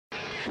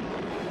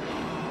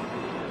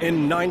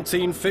In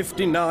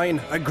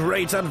 1959, a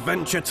great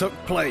adventure took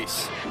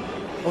place.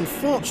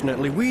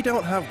 Unfortunately, we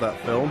don't have that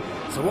film,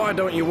 so why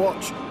don't you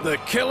watch The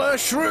Killer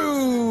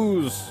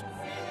Shrews?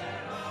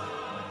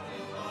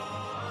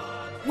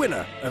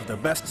 Winner of the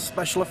Best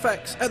Special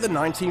Effects at the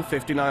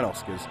 1959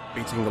 Oscars,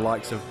 beating the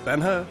likes of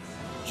Ben-Hur,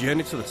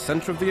 Journey to the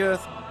Center of the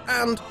Earth,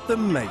 and The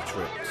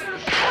Matrix.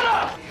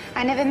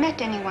 I never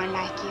met anyone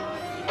like you.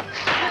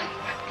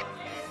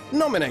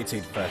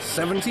 Nominated for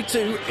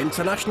 72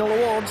 international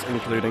awards,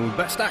 including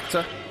Best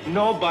Actor.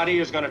 Nobody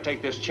is going to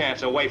take this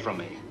chance away from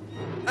me.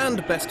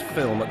 And Best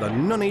Film at the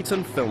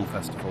Nuneaton Film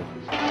Festival.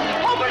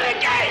 Open the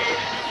gate!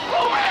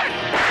 Open!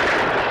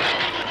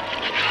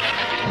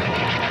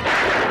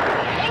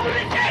 Open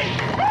the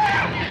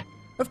gate!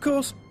 Of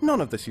course,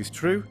 none of this is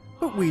true,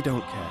 but we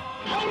don't care.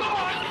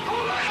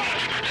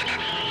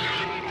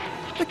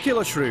 The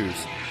Killer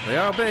Shrews. They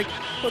are big,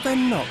 but they're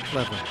not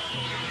clever.